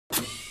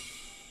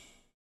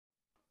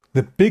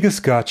The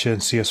biggest gotcha in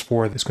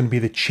CS4 is going to be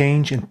the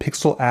change in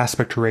pixel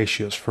aspect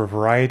ratios for a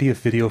variety of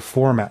video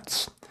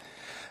formats.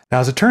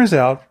 Now, as it turns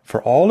out,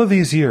 for all of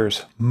these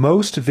years,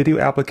 most video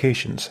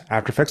applications,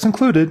 After Effects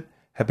included,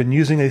 have been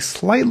using a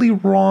slightly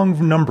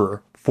wrong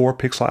number for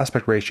pixel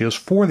aspect ratios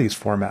for these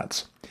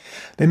formats.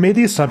 They made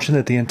the assumption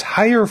that the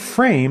entire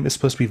frame is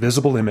supposed to be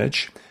visible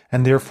image,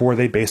 and therefore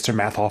they based their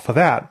math off of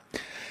that.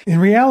 In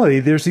reality,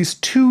 there's these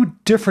two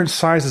different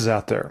sizes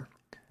out there.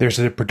 There's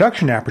a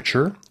production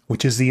aperture,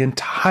 which is the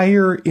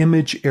entire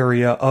image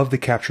area of the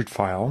captured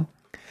file,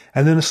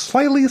 and then a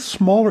slightly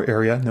smaller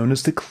area known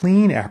as the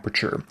clean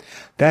aperture.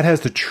 That has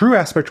the true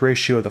aspect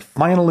ratio of the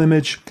final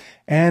image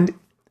and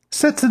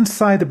sits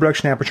inside the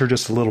production aperture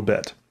just a little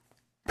bit.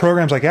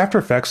 Programs like After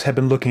Effects have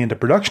been looking at the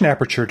production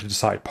aperture to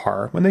decide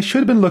par, when they should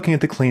have been looking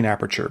at the clean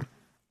aperture.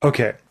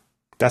 Okay,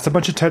 that's a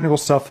bunch of technical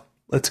stuff.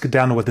 Let's get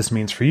down to what this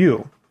means for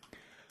you.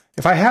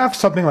 If I have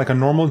something like a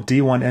normal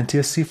D1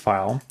 NTSC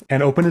file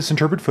and open its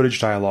interpret footage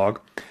dialog,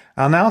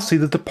 I'll now see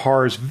that the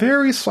par is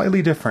very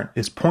slightly different.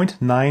 It's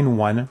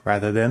 0.91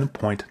 rather than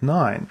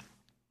 0.9.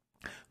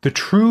 The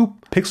true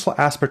pixel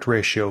aspect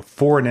ratio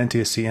for an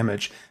NTSC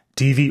image,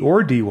 DV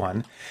or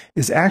D1,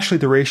 is actually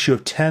the ratio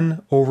of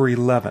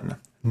 10/11,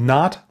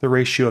 not the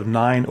ratio of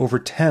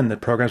 9/10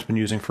 that programs have been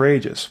using for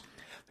ages.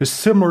 There's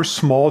similar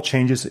small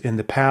changes in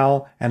the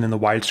PAL and in the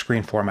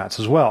widescreen formats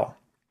as well.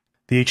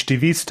 The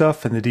HDV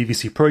stuff and the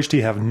DVC Pro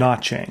HD have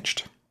not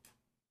changed.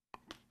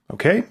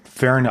 Okay,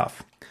 fair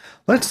enough.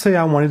 Let's say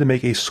I wanted to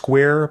make a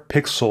square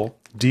pixel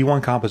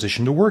D1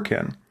 composition to work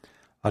in.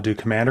 I'll do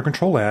Command or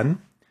Control N,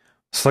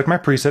 select my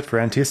preset for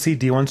NTSC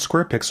D1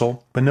 square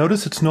pixel, but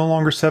notice it's no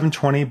longer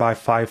 720 by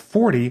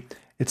 540,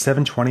 it's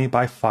 720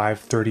 by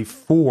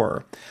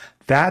 534.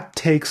 That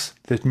takes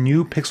the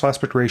new pixel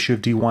aspect ratio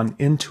of D1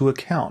 into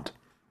account.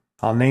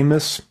 I'll name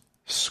this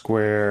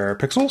Square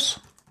Pixels.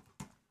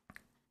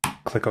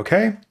 Click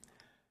OK.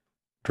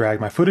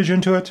 Drag my footage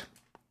into it.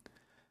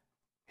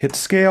 Hit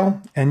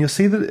Scale, and you'll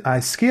see that I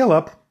scale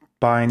up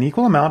by an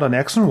equal amount on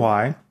X and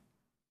Y,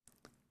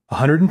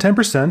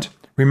 110%.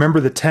 Remember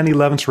the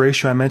 10/11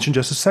 ratio I mentioned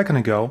just a second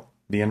ago.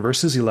 The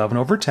inverse is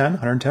 11/10,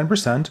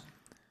 110%.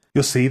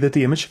 You'll see that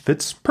the image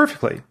fits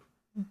perfectly.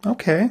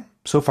 Okay,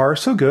 so far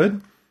so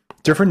good.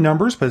 Different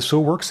numbers, but it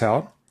still works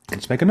out.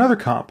 Let's make another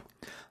comp.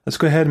 Let's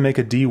go ahead and make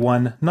a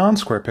D1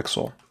 non-square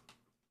pixel.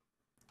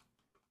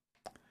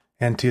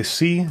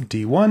 NTSC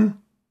D1,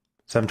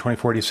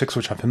 720/46,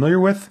 which I'm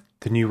familiar with.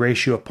 The new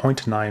ratio of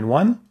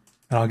 0.91,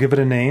 and I'll give it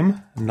a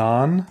name,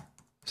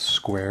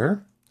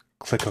 non-square.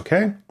 Click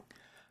OK.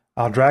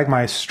 I'll drag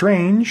my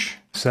strange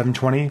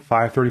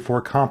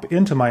 720/534 comp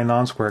into my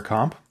non-square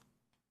comp.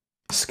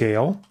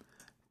 Scale,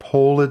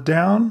 pull it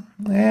down,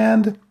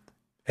 and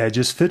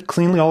edges fit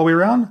cleanly all the way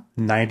around,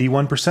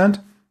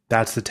 91%.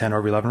 That's the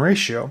 10/11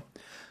 ratio.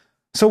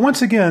 So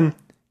once again,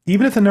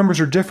 even if the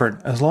numbers are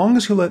different, as long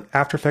as you let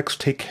After Effects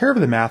take care of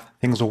the math,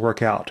 things will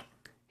work out.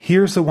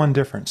 Here's the one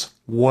difference.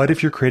 What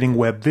if you're creating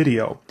web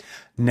video?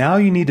 Now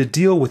you need to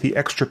deal with the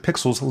extra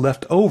pixels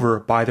left over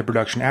by the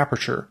production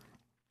aperture.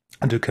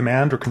 I'll do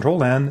Command or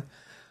Control N,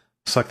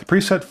 select the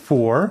preset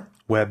for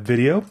web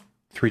video,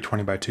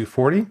 320 by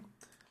 240,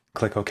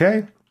 click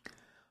OK.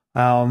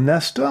 I'll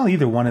nest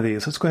either one of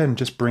these. Let's go ahead and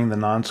just bring the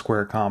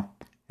non-square comp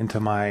into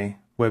my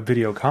web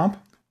video comp.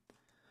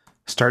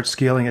 Start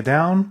scaling it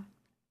down,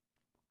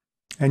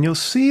 and you'll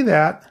see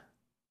that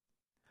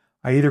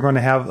I'm either going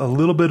to have a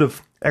little bit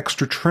of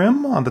extra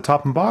trim on the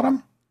top and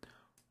bottom.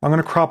 I'm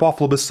going to crop off a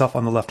little bit of stuff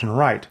on the left and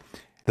right.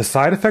 The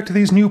side effect of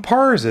these new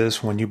pars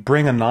is when you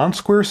bring a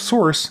non-square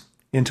source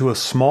into a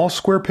small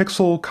square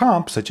pixel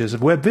comp, such as a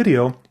web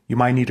video, you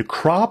might need to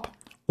crop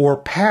or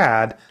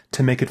pad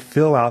to make it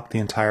fill out the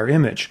entire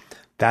image.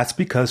 That's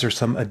because there's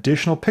some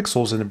additional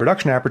pixels in the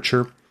production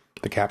aperture,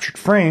 the captured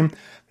frame,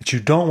 that you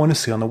don't want to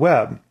see on the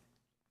web.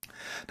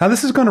 Now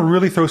this is going to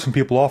really throw some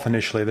people off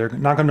initially. They're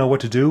not going to know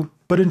what to do,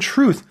 but in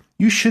truth,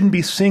 you shouldn't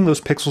be seeing those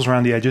pixels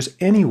around the edges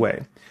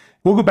anyway.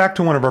 We'll go back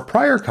to one of our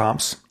prior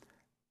comps,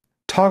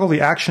 toggle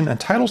the action and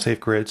title safe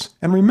grids,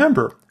 and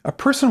remember, a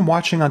person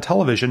watching on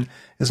television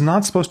is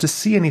not supposed to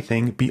see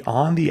anything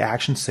beyond the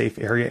action safe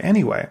area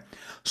anyway.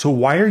 So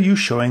why are you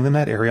showing them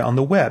that area on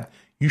the web?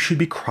 You should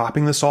be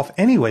cropping this off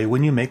anyway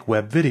when you make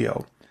web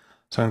video.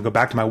 So I'm going to go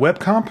back to my web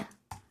comp,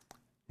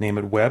 name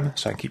it web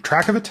so I can keep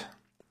track of it,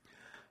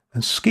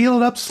 and scale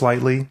it up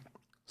slightly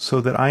so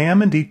that I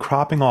am indeed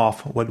cropping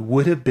off what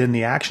would have been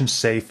the action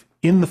safe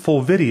in the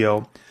full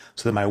video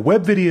so that my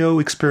web video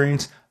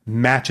experience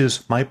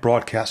matches my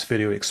broadcast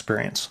video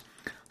experience.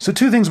 So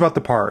two things about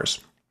the pars.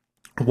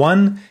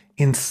 One,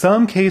 in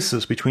some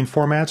cases between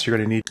formats, you're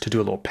going to need to do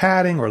a little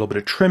padding or a little bit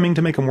of trimming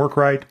to make them work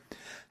right.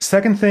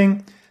 Second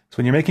thing is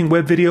when you're making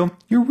web video,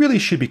 you really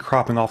should be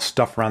cropping off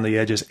stuff around the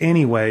edges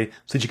anyway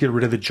so that you get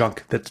rid of the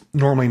junk that's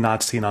normally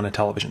not seen on a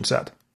television set.